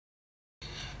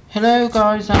Hello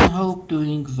guys, I hope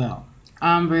doing well.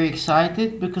 I'm very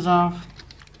excited because of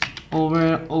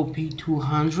over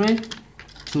OP200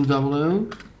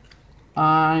 200.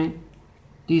 I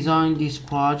designed this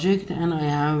project and I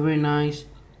have a very nice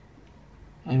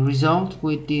result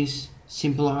with this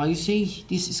simple IC.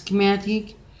 This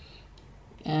schematic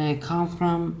come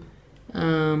from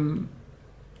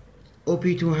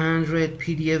OP200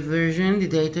 PDF version, the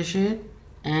datasheet,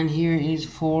 and here is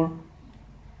 4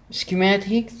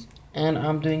 schematics, and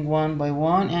I'm doing one by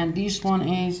one. And this one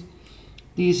is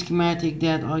the schematic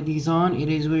that I designed. It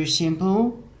is very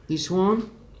simple. This one,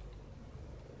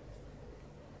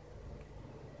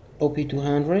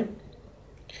 OP200,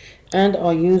 and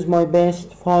I use my best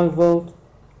 5-volt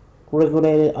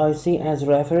regulated IC as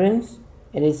reference.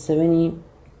 It is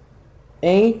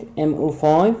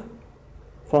 78MO5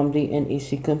 from the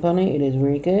NEC company. It is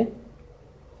very good.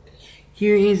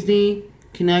 Here is the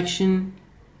connection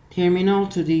terminal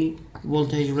to the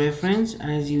voltage reference.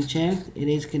 As you checked, it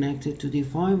is connected to the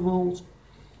 5-volt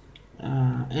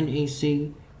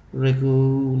NEC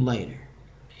regulator.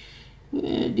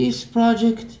 This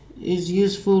project is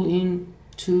useful in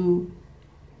 2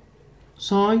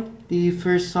 sides. The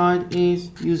first side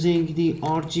is using the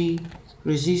RG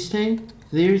resistor,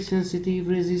 very sensitive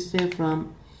resistor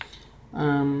from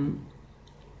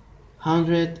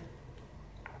 100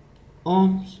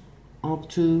 ohms up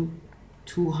to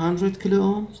 200 kilo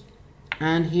ohms.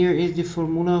 And here is the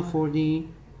formula for the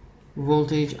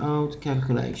voltage out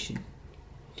calculation.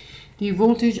 The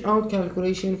voltage out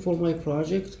calculation for my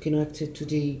project connected to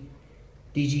the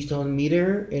digital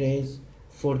meter. It is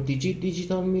 4-digit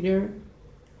digital meter,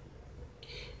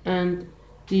 and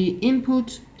the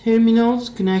input terminals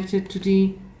connected to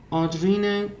the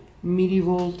Arduino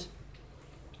millivolt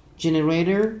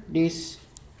generator. This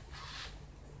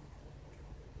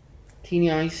teeny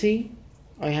IC,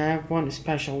 I have one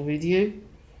special video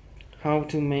how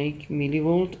to make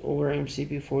millivolt over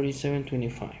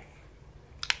MCP4725.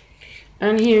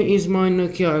 And here is my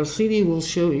Nokia LCD. Will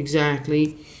show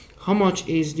exactly how much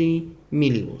is the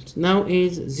millivolt. Now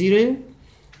is 0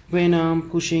 when I'm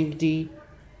pushing the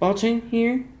button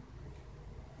here.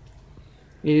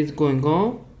 It is going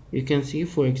up. You can see,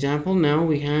 for example, now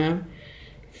we have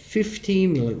 50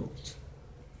 millivolts.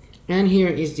 And here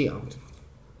is the output.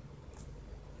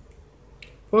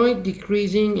 By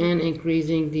decreasing and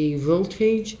increasing the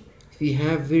voltage, we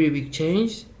have very big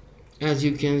change. As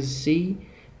you can see,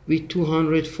 with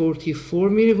 244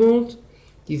 millivolt,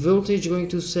 the voltage going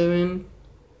to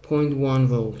 7.1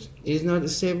 volts. It is not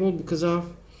stable because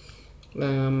of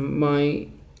my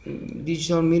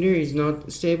digital meter is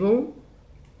not stable,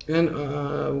 and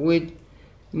with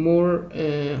more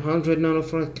 100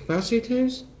 nanofarad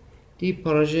capacitors, the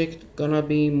project gonna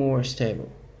be more stable.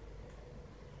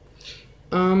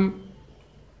 I'm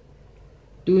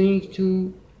doing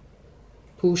to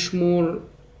push more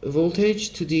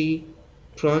voltage to the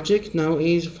project. Now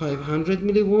is 500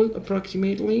 millivolt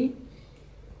approximately.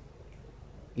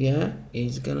 Yeah,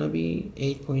 it's gonna be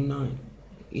 8.9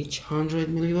 each 100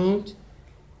 millivolt,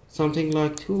 something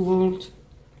like 2 volt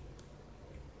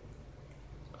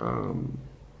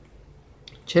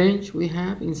change we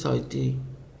have inside the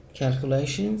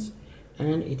calculations,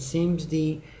 and it seems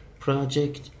the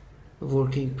project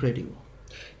working pretty well.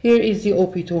 Here is the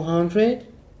OP200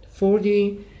 for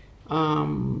the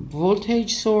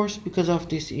voltage source. Because of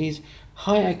this is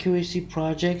high accuracy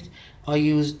project, I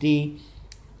use the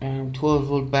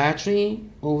 12-volt battery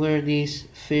over this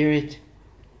ferrite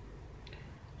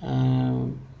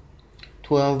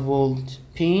 12-volt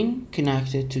pin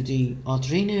connected to the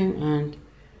Arduino,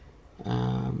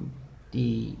 and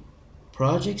the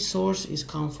project source is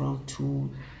come from 2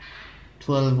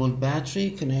 12-volt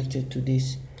battery connected to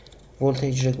this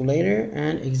voltage regulator.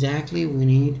 And exactly we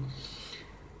need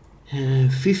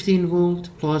 15 volt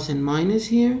plus and minus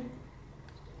here.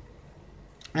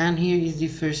 And here is the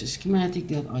first schematic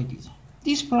that I designed.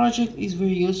 This project is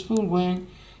very useful when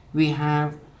we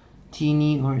have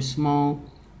teeny or small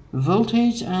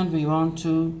voltage and we want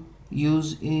to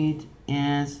use it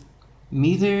as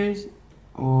meters,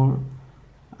 or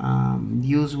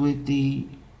use with the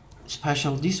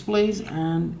special displays,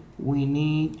 and we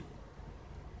need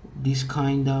this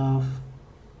kind of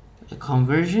a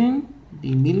conversion,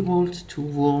 the millivolt to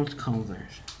volt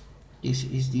conversion. This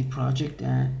is the project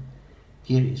that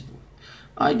here is.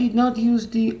 I did not use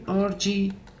the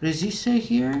RG resistor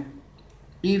here.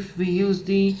 If we use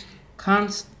the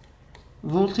constant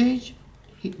voltage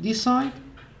this side,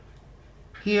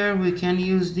 here we can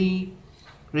use the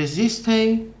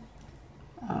resistor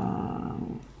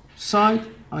side.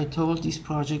 I told this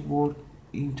project work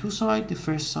in 2 sides. The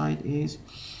first side is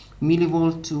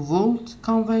millivolt to volt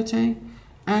converter,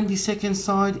 and the second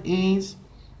side is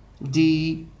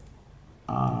the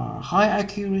high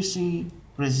accuracy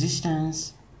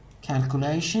resistance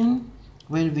calculation,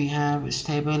 where we have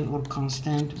stable or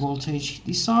constant voltage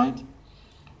this side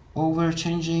over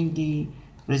changing the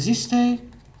resistor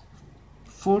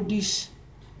for these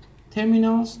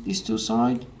terminals, these two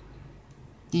sides.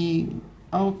 The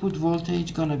output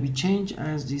voltage gonna be changed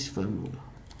as this formula.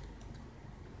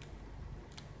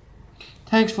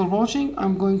 Thanks for watching.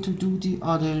 I'm going to do the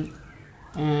other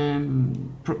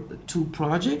two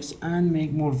projects and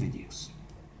make more videos.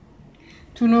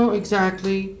 To know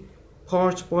exactly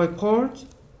part by part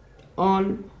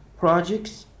all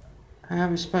projects, I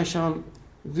have a special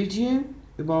video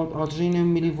about Arduino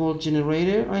millivolt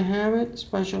generator. I have a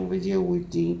special video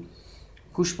with the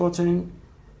push button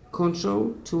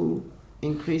control to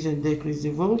increase and decrease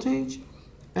the voltage,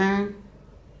 and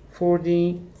for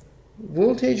the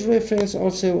voltage reference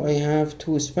also I have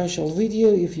two special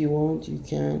video. If you want, you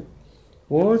can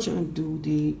watch and do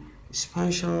the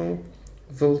special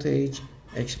voltage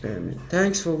experiment.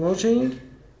 Thanks for watching.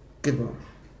 Goodbye.